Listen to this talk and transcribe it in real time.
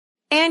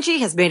Angie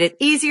has made it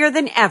easier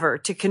than ever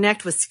to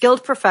connect with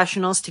skilled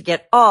professionals to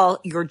get all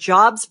your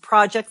jobs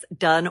projects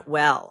done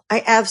well.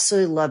 I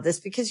absolutely love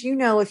this because,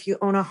 if you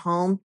own a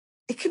home,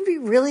 it can be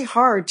really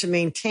hard to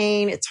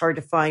maintain. It's hard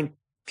to find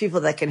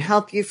people that can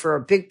help you for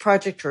a big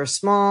project or a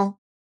small.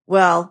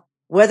 Well,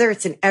 whether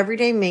it's in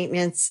everyday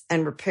maintenance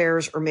and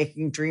repairs or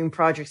making dream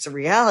projects a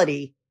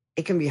reality,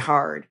 it can be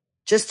hard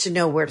just to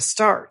know where to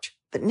start.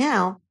 But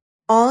now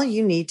all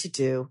you need to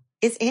do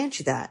is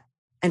Angie that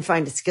and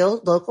find a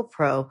skilled local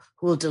pro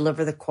who will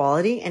deliver the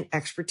quality and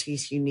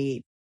expertise you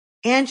need.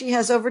 Angie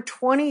has over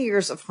 20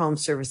 years of home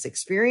service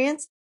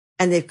experience,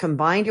 and they've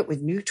combined it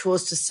with new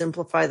tools to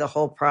simplify the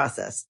whole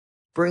process.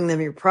 Bring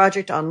them your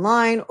project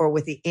online or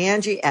with the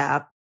Angie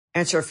app,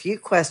 answer a few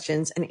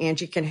questions, and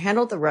Angie can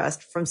handle the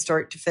rest from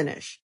start to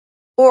finish.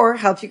 Or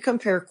help you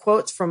compare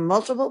quotes from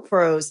multiple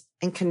pros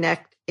and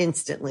connect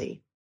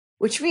instantly,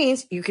 which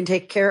means you can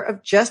take care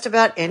of just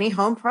about any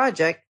home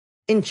project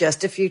in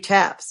just a few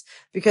taps.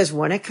 Because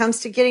when it comes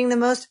to getting the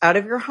most out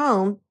of your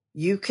home,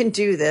 you can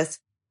do this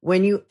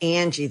when you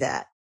Angie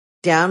that.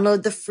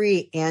 Download the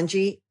free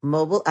Angie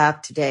mobile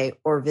app today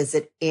or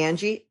visit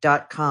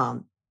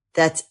Angie.com.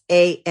 That's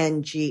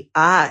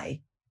ANGI.com.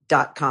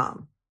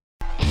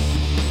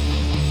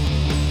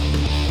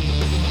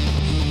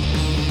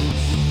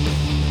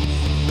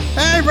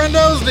 Hey,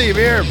 friendo, Steve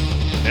here.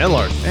 And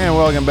Lars. And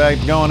welcome back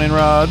to Going In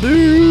Raw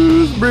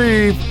News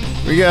Brief.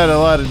 We got a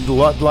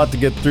lot to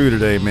get through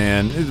today,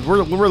 man.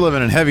 We're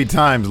living in heavy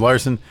times,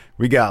 Larson.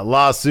 We got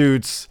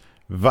lawsuits,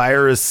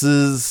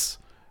 viruses,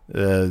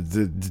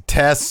 the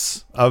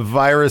tests of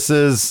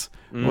viruses.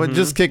 Mm-hmm. Well,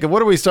 just kick it.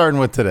 What are we starting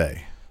with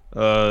today?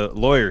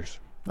 Lawyers.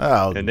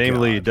 Oh, and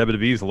namely God.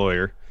 WWE's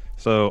lawyer.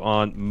 So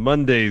on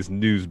Monday's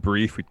news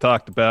brief, we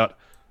talked about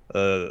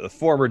a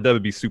former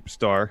WWE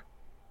superstar,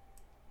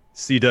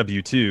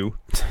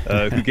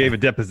 CW2, who gave a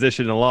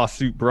deposition in a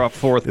lawsuit brought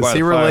forth by Is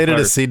he related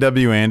to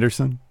C.W.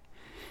 Anderson?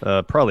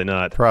 Probably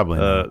not. Probably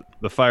not.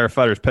 The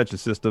Firefighters Pension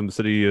System,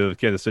 City of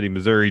Kansas City,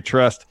 Missouri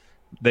Trust,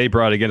 they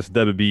brought against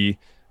WWE.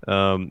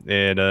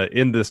 And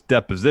in this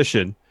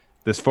deposition,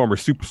 this former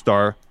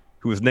superstar,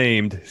 who was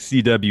named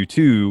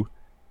CW2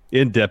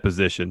 in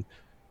deposition,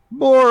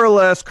 more or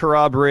less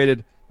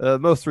corroborated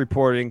most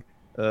reporting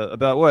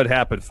about what had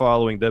happened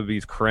following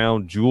WWE's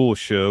Crown Jewel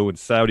show in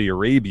Saudi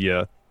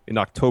Arabia in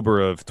October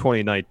of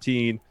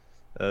 2019.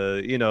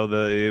 I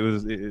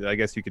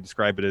guess you could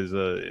describe it as,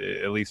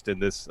 at least in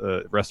this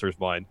wrestler's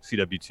mind,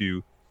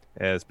 CW2,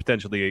 as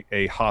potentially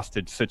a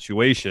hostage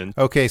situation.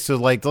 Okay, so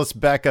let's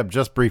back up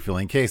just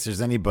briefly in case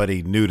there's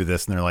anybody new to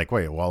this and they're like,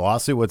 wait,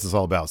 lawsuit, what's this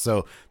all about?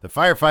 So the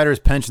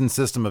Firefighters Pension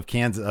System of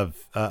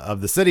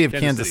the City of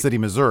Kansas City,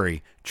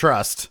 Missouri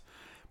Trust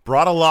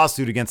brought a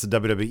lawsuit against the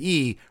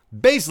WWE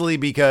basically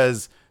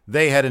because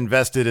they had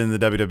invested in the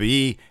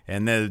WWE,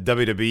 and the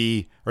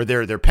WWE, or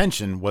their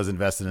pension was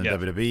invested in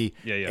WWE,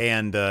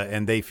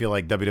 and they feel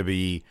like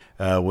WWE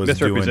was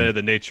misrepresented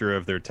the nature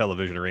of their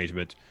television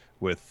arrangement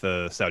with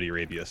Saudi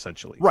Arabia,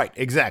 essentially. Right,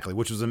 exactly,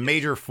 which was a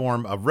major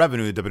form of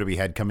revenue that WWE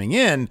had coming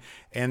in,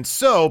 and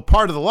so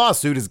part of the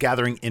lawsuit is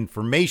gathering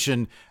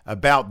information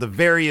about the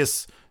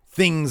various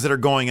things that are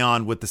going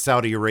on with the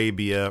Saudi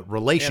Arabia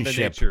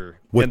relationship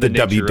with the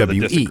WWE. Of the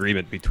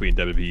disagreement between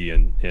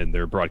WWE and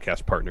their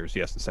broadcast partners,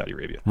 in Saudi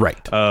Arabia.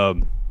 Right.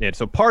 And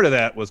so part of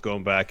that was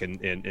going back and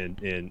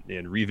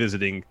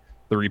revisiting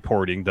the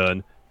reporting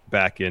done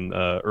back in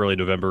early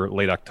November,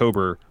 late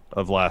October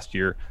of last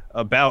year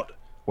about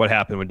what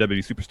happened when WWE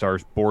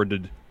superstars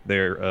boarded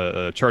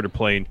their charter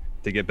plane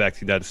to get back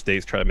to the United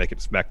States, try to make it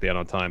to Smackdown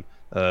on time.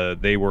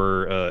 They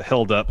were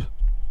held up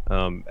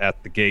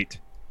at the gate,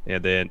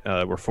 and then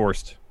were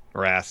forced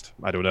or asked,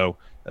 I don't know,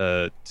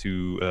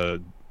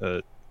 to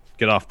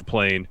get off the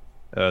plane.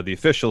 The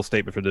official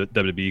statement for the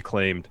WWE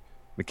claimed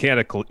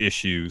mechanical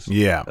issues.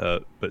 Yeah.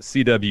 But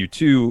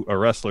CW2, a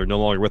wrestler no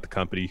longer with the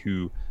company,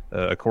 who,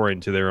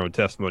 according to their own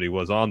testimony,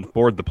 was on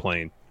board the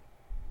plane,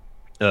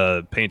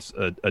 paints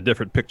a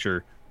different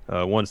picture,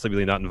 one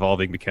seemingly not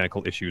involving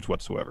mechanical issues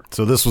whatsoever.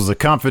 So this was a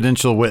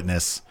confidential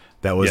witness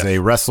that was a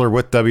wrestler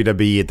with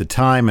WWE at the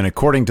time, and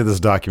according to this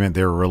document,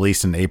 they were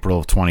released in April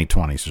of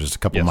 2020, so just a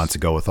couple months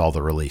ago with all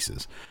the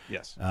releases.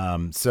 Yes.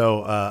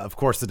 Of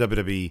course, the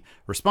WWE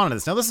responded to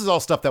this. Now, this is all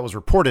stuff that was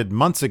reported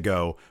months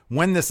ago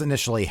when this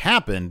initially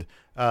happened.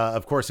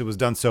 Of course, it was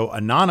done so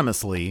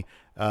anonymously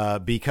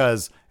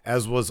because,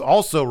 as was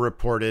also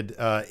reported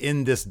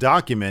in this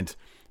document,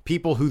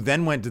 people who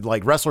then went to,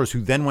 wrestlers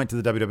who then went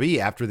to the WWE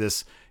after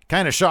this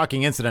kind of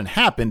shocking incident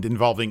happened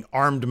involving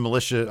armed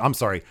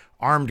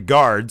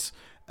guards,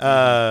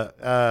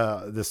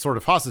 this sort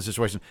of hostage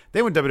situation.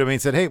 They went to WWE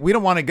and said, hey, we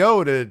don't want to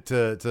go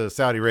to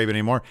Saudi Arabia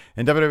anymore.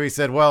 And WWE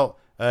said, well,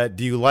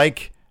 do you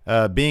like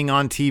being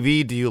on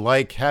TV? Do you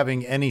like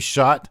having any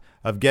shot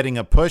of getting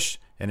a push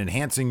and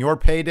enhancing your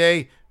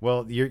payday?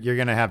 Well, you're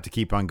going to have to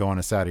keep on going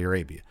to Saudi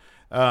Arabia.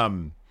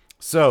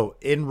 So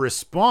in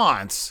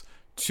response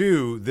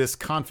to this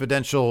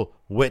confidential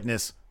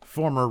witness,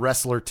 former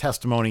wrestler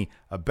testimony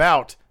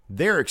about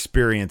their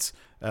experience,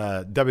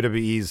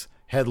 WWE's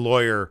head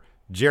lawyer,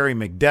 Jerry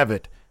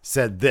McDevitt,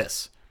 said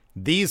this.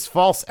 These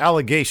false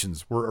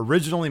allegations were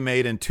originally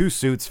made in 2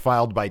 suits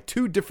filed by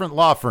 2 different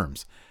law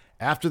firms.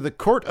 After the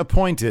court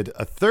appointed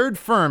a third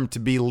firm to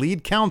be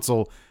lead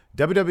counsel,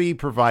 WWE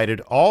provided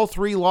all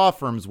 3 law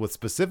firms with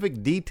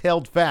specific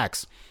detailed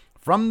facts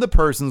from the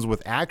persons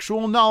with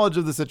actual knowledge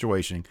of the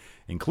situation,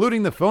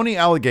 including the phony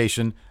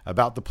allegation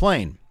about the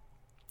plane.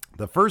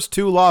 The first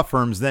 2 law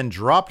firms then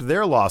dropped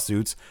their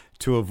lawsuits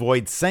to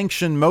avoid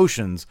sanction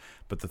motions,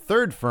 but the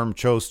third firm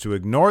chose to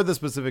ignore the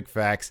specific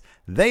facts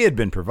they had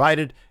been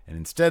provided and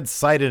instead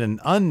cited an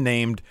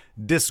unnamed,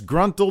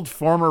 disgruntled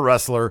former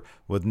wrestler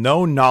with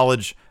no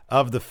knowledge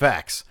of the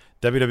facts.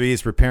 WWE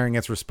is preparing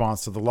its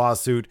response to the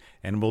lawsuit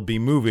and will be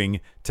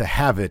moving to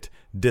have it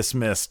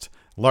dismissed.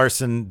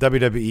 Larson,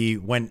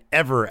 WWE,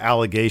 whenever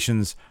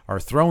allegations are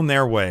thrown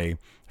their way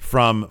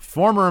from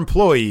former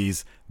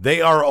employees, they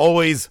are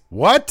always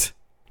what?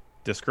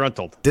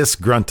 Disgruntled.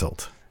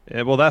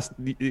 Yeah, well, that's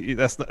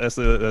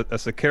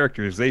a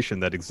characterization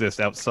that exists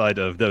outside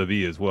of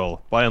WWE as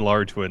well. By and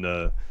large, when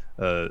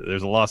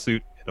there's a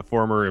lawsuit and a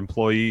former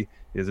employee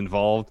is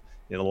involved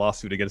in a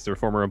lawsuit against their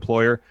former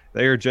employer,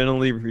 they are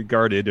generally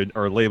regarded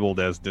or labeled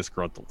as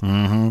disgruntled.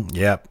 Mm-hmm.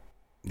 Yep.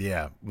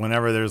 Yeah.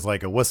 Whenever there's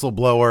like a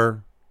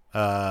whistleblower,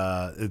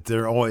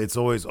 it's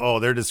always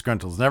they're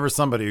disgruntled. It's never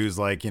somebody who's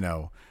like,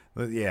 yeah,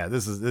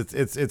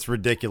 it's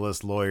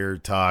ridiculous lawyer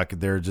talk.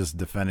 They're just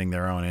defending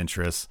their own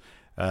interests.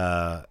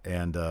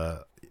 And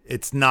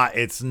it's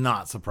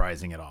not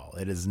surprising at all.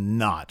 It is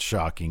not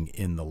shocking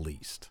in the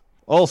least.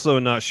 Also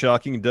not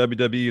shocking,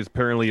 WWE is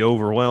apparently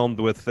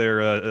overwhelmed with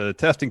their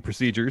testing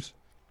procedures.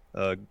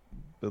 At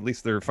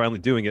least they're finally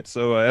doing it.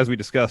 So as we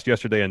discussed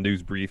yesterday on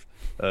News Brief,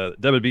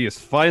 WWE is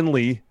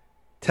finally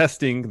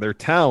testing their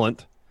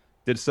talent.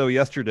 Did so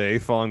yesterday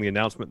following the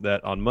announcement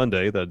that on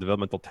Monday the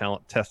developmental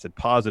talent tested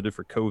positive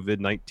for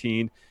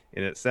COVID-19.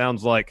 And it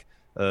sounds like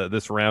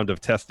this round of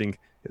testing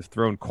has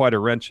thrown quite a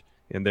wrench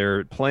in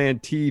their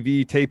planned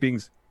TV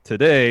tapings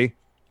today.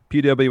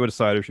 PW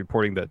Insiders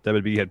reporting that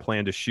WWE had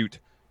planned to shoot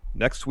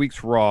next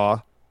week's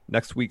Raw,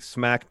 next week's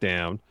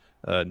Smackdown,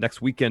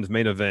 next weekend's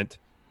main event,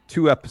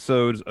 2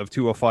 episodes of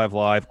 205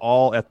 Live,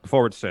 all at the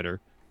Performance Center,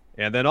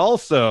 and then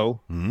also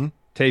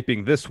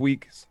taping this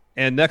week's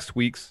and next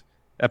week's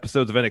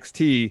episodes of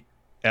NXT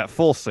at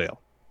Full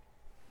Sail.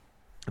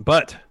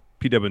 But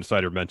PW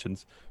Insider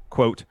mentions,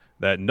 quote,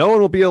 that no one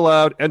will be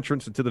allowed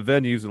entrance into the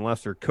venues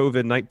unless their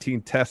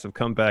COVID-19 tests have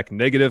come back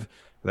negative.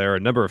 There are a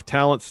number of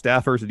talent,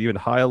 staffers, and even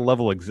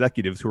high-level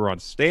executives who are on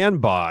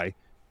standby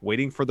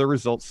waiting for the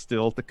results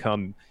still to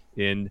come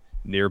in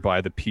nearby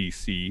the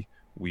PC,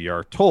 we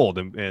are told.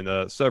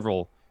 And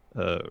several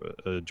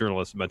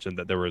journalists mentioned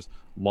that there was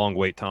long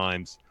wait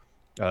times.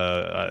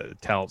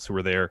 Talents who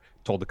were there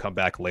told to come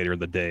back later in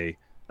the day.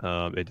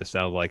 It just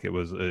sounded like it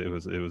was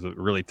a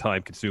really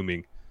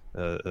time-consuming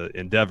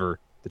endeavor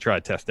to try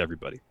to test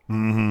everybody.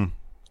 Mm-hmm.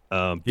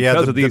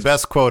 The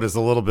best quote is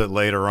a little bit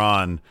later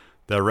on.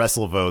 The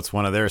WrestleVotes,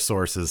 one of their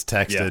sources,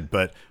 texted,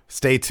 but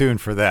stay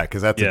tuned for that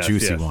because that's a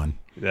juicy one.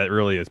 That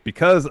really is.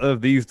 Because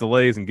of these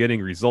delays in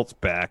getting results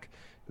back,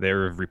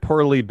 there have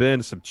reportedly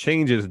been some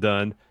changes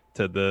done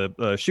to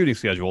the shooting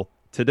schedule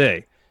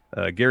today.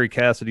 Gary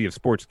Cassidy of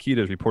Sportskeeda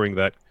is reporting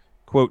that,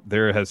 quote,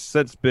 there has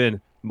since been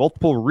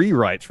multiple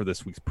rewrites for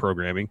this week's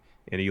programming,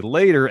 and he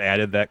later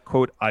added that,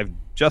 quote, I've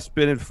just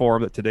been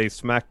informed that today's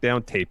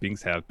SmackDown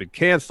tapings have been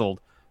canceled.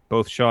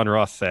 Both Sean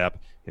Ross Sapp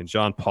and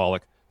John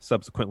Pollock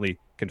subsequently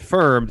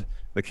confirmed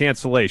the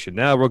cancellation.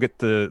 Now we'll get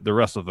to the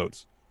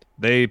WrestleVotes.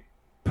 They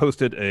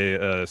posted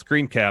a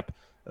screen cap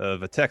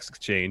of a text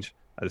exchange,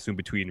 I'd assume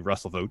between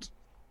WrestleVotes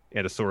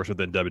and a source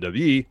within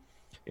WWE,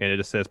 and it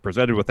just says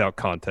presented without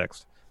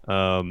context.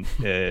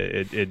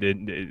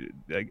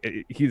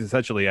 He's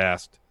essentially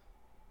asked,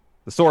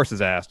 the source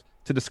is asked,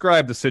 to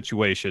describe the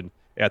situation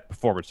at the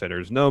Performance Center.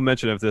 There's no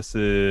mention if this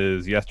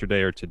is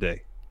yesterday or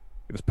today.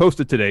 It was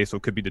posted today, so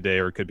it could be today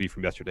or it could be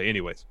from yesterday.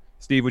 Anyways,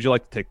 Steve, would you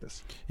like to take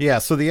this? Yeah,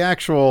 so the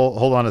actual,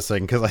 hold on a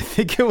second, because I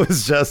think it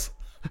was just,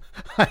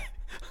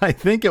 I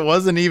think it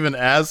wasn't even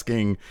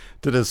asking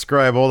to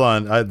describe, hold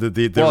on,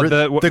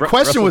 the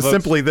question was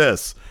simply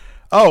this.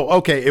 Oh,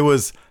 okay, it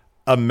was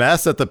a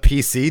mess at the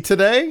PC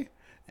today?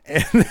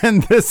 And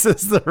then this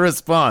is the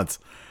response.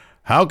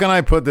 How can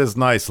I put this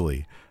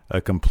nicely? A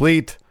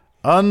complete,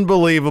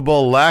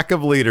 unbelievable lack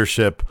of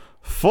leadership,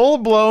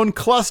 full-blown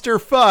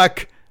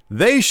clusterfuck.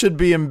 They should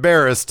be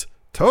embarrassed.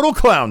 Total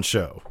clown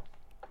show.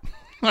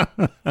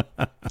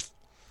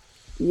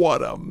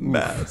 What a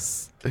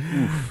mess.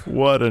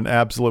 What an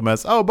absolute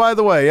mess. Oh, by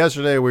the way,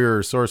 yesterday we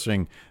were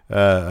sourcing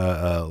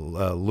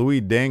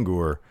Louis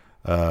Dangour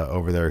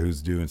over there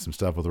who's doing some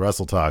stuff with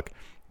Wrestle Talk.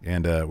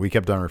 And we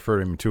kept on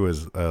referring him to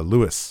as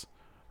Louis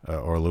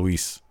or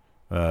Luis.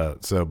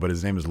 But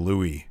his name is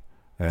Louis.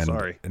 And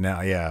sorry. Now,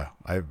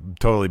 I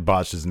totally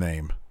botched his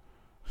name.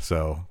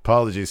 So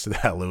apologies to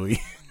that, Louis.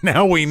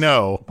 Now we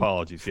know.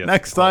 Apologies. Yes.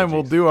 Next time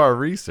we'll do our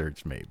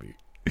research, maybe.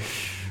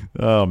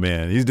 Oh,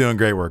 man. He's doing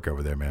great work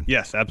over there, man.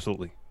 Yes,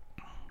 absolutely.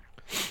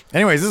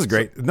 Anyways, this is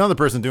great. Another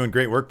person doing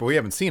great work, but we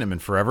haven't seen him in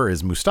forever,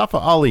 is Mustafa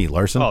Ali,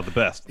 Larson. Oh, the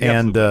best.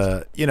 And,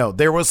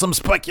 there was some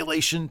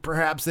speculation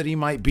perhaps that he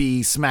might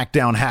be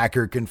Smackdown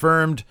hacker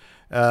confirmed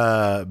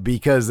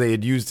because they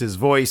had used his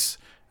voice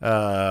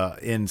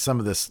in some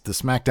of the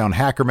Smackdown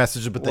hacker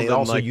messages, but they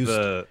also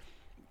used...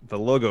 The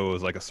logo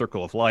was like a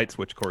circle of lights,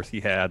 which, of course, he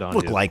had on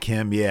Looked his like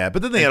him, yeah.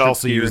 But then they had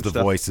also used the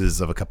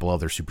voices of a couple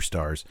other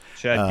superstars.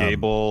 Chad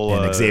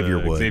Gable. And Xavier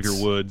Woods.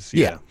 Xavier Woods,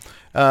 yeah.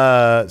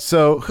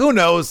 So who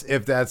knows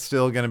if that's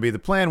still going to be the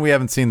plan. We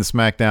haven't seen the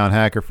Smackdown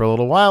hacker for a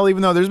little while,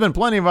 even though there's been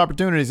plenty of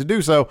opportunities to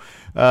do so.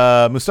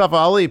 Mustafa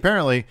Ali,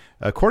 apparently,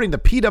 according to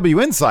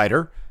PW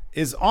Insider,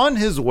 is on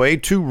his way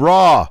to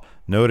Raw.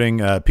 Noting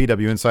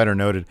PW Insider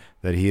noted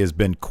that he has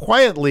been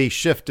quietly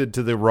shifted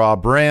to the Raw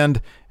brand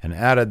and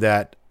added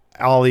that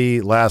Ali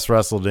last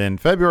wrestled in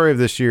February of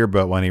this year,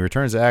 but when he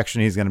returns to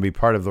action, he's going to be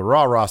part of the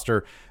Raw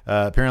roster.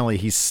 Apparently,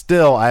 he's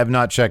still, I have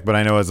not checked, but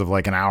I know as of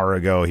like an hour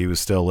ago, he was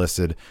still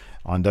listed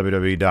on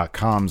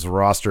WWE.com's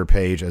roster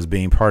page as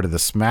being part of the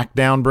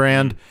Smackdown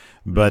brand.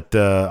 But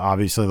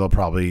obviously,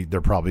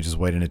 they're probably just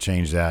waiting to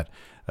change that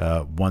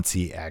once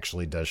he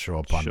actually does show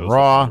up on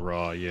Raw.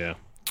 Raw, yeah.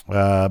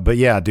 But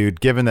yeah,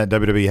 dude, given that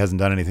WWE hasn't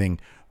done anything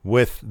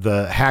with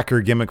the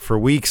hacker gimmick for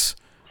weeks,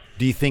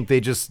 do you think they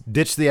just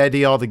ditch the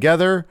idea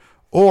altogether?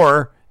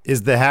 Or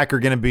is the hacker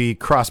going to be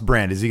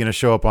cross-brand? Is he going to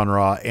show up on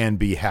Raw and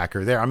be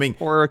hacker there? I mean,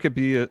 or it could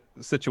be a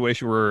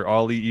situation where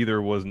Ali either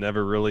was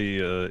never really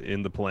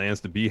in the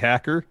plans to be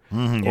hacker,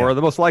 or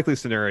the most likely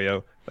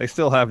scenario, they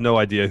still have no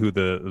idea who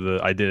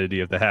the identity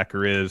of the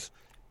hacker is.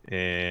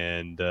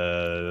 And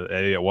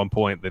at one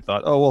point, they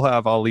thought, oh, we'll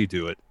have Ali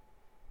do it.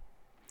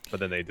 But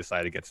then they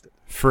decide against it.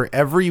 For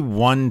every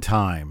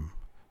time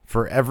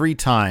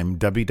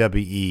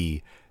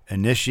WWE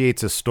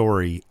initiates a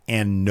story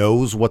and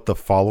knows what the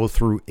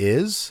follow-through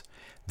is,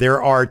 there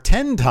are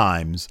 10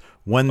 times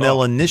when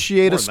they'll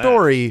initiate a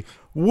story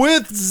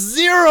with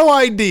zero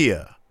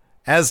idea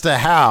as to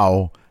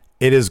how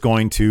it is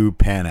going to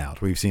pan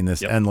out. We've seen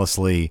this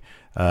endlessly.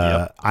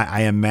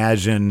 I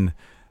imagine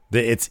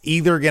that it's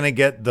either going to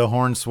get the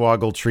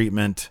Hornswoggle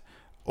treatment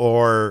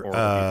or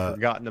be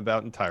forgotten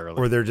about entirely,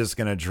 or they're just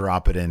going to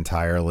drop it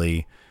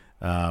entirely.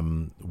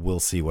 We'll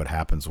see what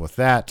happens with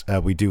that.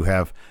 We do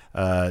have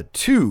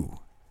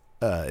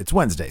it's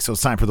Wednesday, so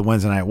it's time for the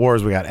Wednesday Night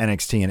Wars. We got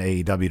NXT and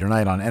AEW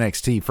tonight. On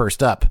NXT,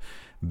 first up,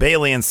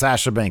 Bayley and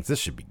Sasha Banks. This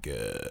should be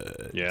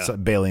good. Yeah. So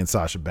Bayley and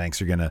Sasha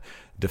Banks are going to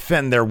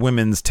defend their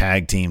women's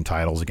tag team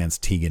titles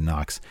against Tegan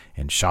Nox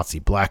and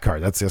Shotzi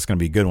Blackheart. That's going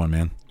to be a good one,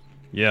 man.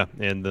 Yeah,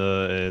 and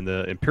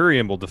the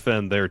Imperium will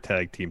defend their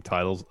tag team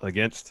titles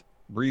against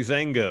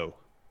Breezango.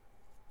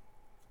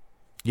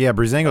 Yeah,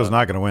 Breezango's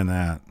not going to win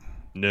that.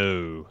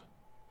 No.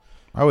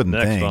 I wouldn't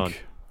Next think. on.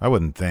 I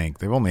wouldn't think.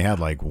 They've only had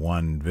like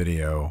one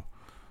video.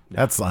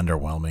 That's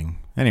underwhelming.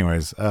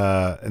 Anyways,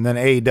 and then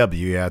AEW.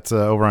 Yeah, it's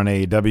over on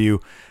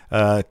AEW.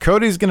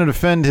 Cody's going to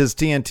defend his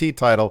TNT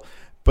title,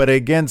 but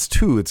against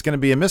who? It's going to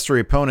be a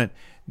mystery opponent.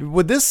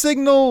 Would this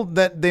signal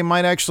that they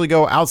might actually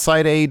go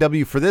outside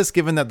AEW for this,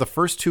 given that the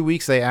first 2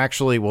 weeks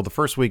the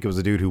first week it was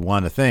a dude who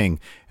won a thing,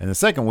 and the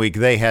second week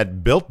they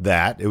had built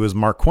that. It was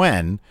Mark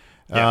Quinn.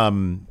 Yeah.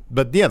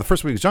 But yeah, the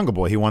first week was Jungle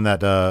Boy. He won that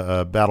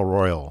Battle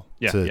Royal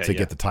to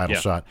get the title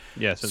shot.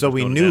 Yeah, so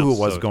we knew who it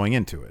was going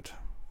into it.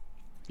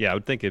 Yeah, I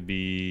would think it'd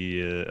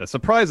be a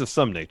surprise of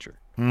some nature.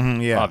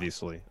 Yeah,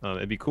 obviously,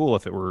 it'd be cool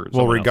if it were.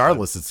 Well,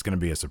 regardless, it's going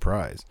to be a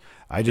surprise.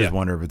 I just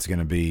wonder if it's going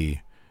to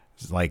be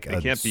like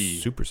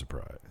super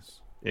surprise.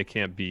 It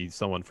can't be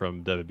someone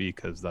from WWE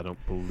because I don't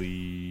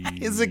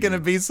believe. Is it going to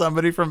be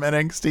somebody from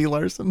NXT,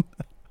 Larson?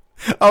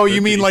 Oh,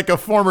 you mean like a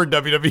former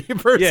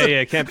WWE person? Yeah.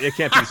 It can't be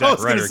Zack Ryder. I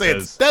was going to say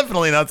it's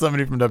definitely not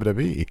somebody from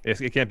WWE.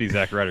 It can't be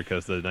Zack Ryder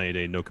because the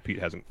 90-day no compete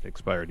hasn't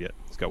expired yet.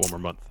 It's got one more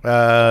month.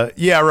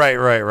 Yeah,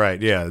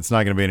 right. Yeah, it's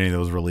not going to be any of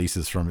those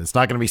releases from. It's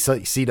not going to be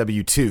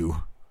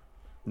CW2.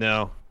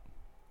 No.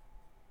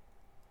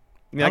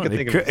 I mean, I could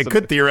think it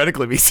could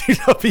theoretically be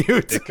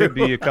CW2. It could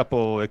be a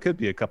couple. It could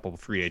be a couple of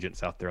free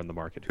agents out there on the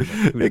market. Who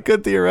knows? It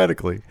could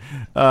theoretically.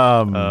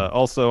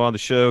 Also on the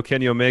show,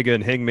 Kenny Omega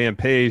and Hangman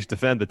Page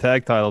defend the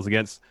tag titles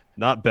against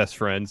not best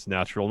friends,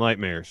 Natural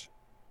Nightmares.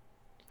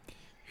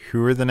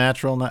 Who are the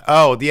Natural?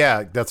 Oh,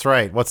 yeah, that's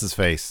right. What's his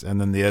face? And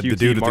then the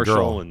dude with the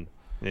girl. And,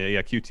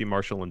 QT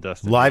Marshall and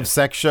Dustin. Live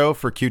sex show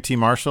for QT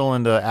Marshall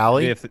and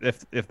Allie.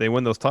 If they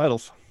win those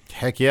titles.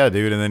 Heck yeah,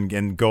 dude. And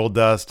then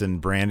Goldust and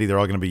Brandy, they're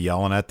all going to be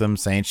yelling at them,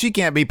 saying, she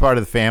can't be part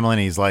of the family.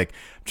 And he's like,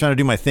 I'm trying to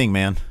do my thing,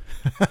 man.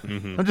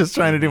 I'm just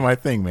trying to do my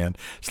thing, man.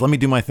 Just let me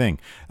do my thing.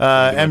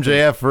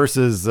 MJF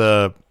versus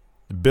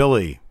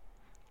Billy.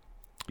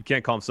 You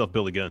can't call himself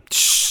Billy Gunn.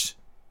 Shh.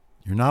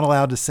 You're not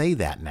allowed to say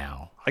that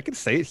now. I can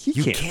say it.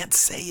 You can't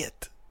say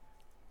it.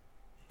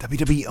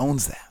 WWE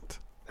owns that.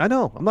 I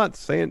know. I'm not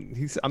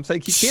saying I'm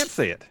saying he can't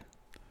say it.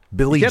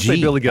 Billy G. Can't say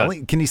Billy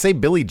Gunn. Can he say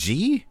Billy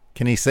G?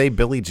 Can he say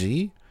Billy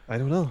G? I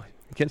don't know.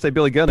 You can't say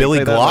Billy Gunn. Billy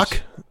Glock?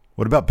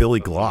 What about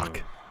Billy Glock?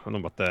 I don't know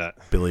about that.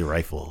 Billy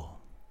Rifle.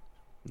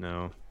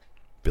 No.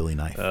 Billy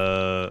Knife.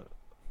 There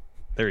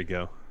you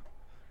go.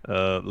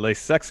 Les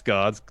Sex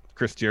Gods,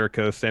 Chris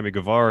Jericho, Sammy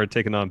Guevara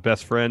taking on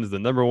Best Friends. The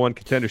number one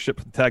contendership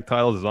for the tag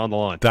titles is on the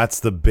line. That's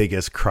the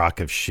biggest crock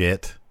of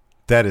shit.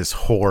 That is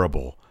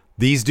horrible.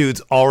 These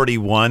dudes already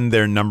won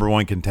their number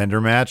one contender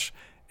match,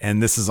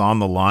 and this is on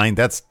the line.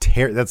 That's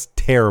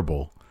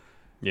terrible.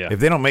 Yeah. If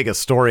they don't make a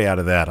story out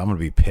of that, I'm going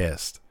to be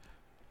pissed.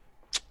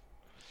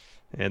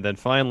 And then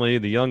finally,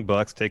 the Young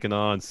Bucks taking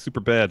on Super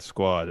Bad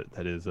Squad.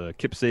 That is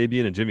Kip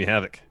Sabian and Jimmy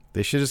Havoc.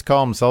 They should just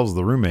call themselves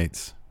the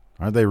Roommates.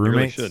 Aren't they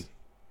roommates? They really should.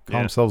 Call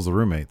themselves the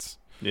Roommates.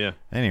 Yeah.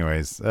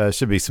 Anyways,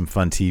 should be some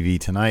fun TV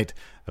tonight.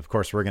 Of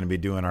course, we're going to be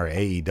doing our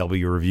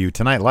AEW review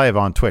tonight live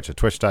on Twitch at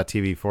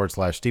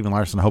twitch.tv/Steven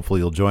Larson. Hopefully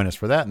you'll join us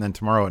for that. And then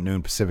tomorrow at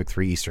noon Pacific,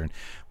 3 Eastern,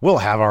 we'll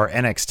have our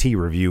NXT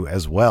review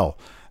as well.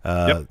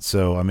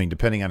 So, I mean,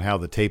 depending on how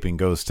the taping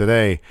goes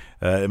today,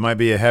 it might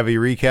be a heavy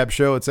recap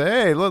show. It's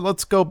hey,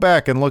 let's go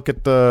back and look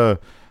at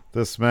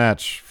this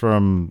match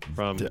from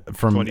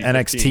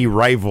NXT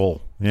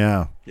Rival.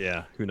 Yeah.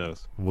 Yeah. Who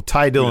knows? Well,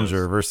 Ty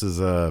Dillinger versus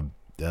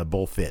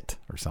Bull Fit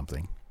or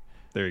something.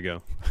 There you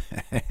go.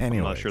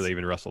 Anyways. I'm not sure they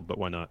even wrestled, but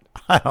why not?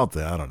 I don't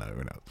know.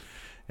 Who knows?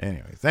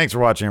 Anyway, thanks for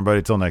watching, everybody.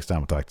 Until next time,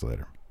 we'll talk to you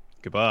later.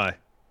 Goodbye.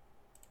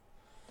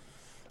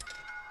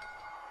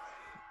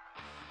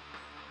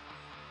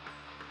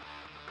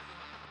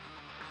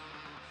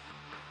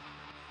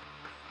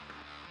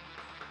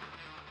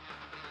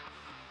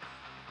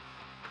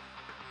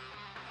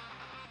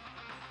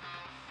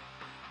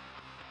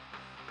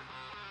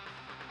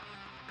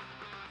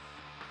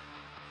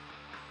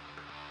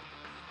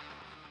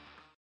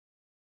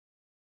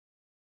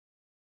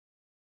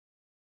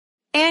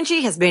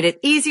 Angie has made it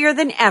easier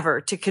than ever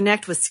to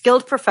connect with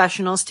skilled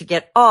professionals to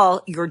get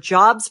all your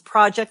jobs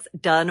projects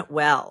done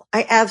well.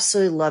 I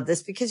absolutely love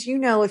this because,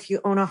 if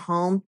you own a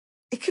home,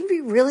 it can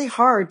be really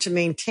hard to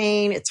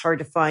maintain. It's hard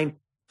to find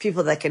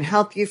people that can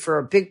help you for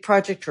a big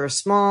project or a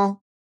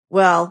small.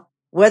 Well,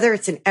 whether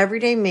it's in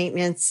everyday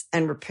maintenance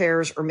and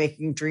repairs or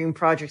making dream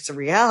projects a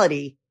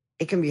reality,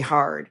 it can be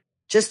hard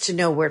just to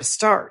know where to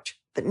start.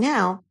 But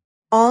now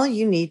all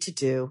you need to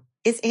do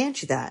is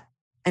Angie that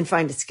and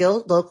find a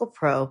skilled local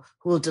pro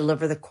who will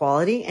deliver the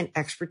quality and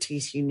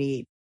expertise you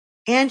need.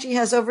 Angie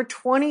has over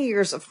 20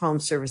 years of home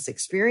service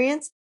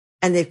experience,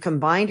 and they've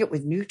combined it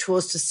with new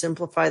tools to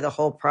simplify the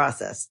whole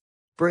process.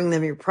 Bring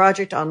them your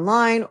project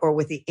online or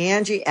with the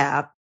Angie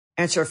app,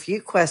 answer a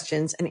few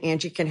questions, and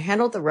Angie can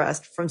handle the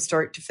rest from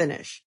start to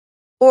finish.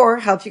 Or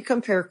help you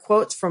compare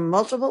quotes from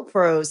multiple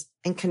pros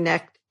and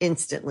connect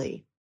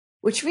instantly,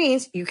 which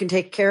means you can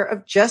take care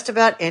of just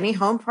about any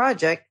home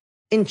project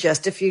in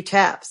just a few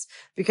taps.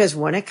 Because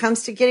when it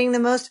comes to getting the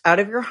most out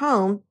of your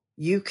home,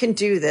 you can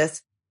do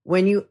this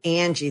when you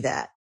Angie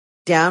that.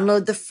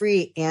 Download the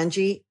free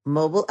Angie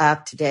mobile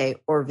app today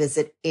or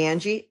visit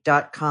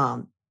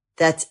Angie.com.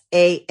 That's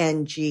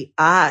ANGI.com.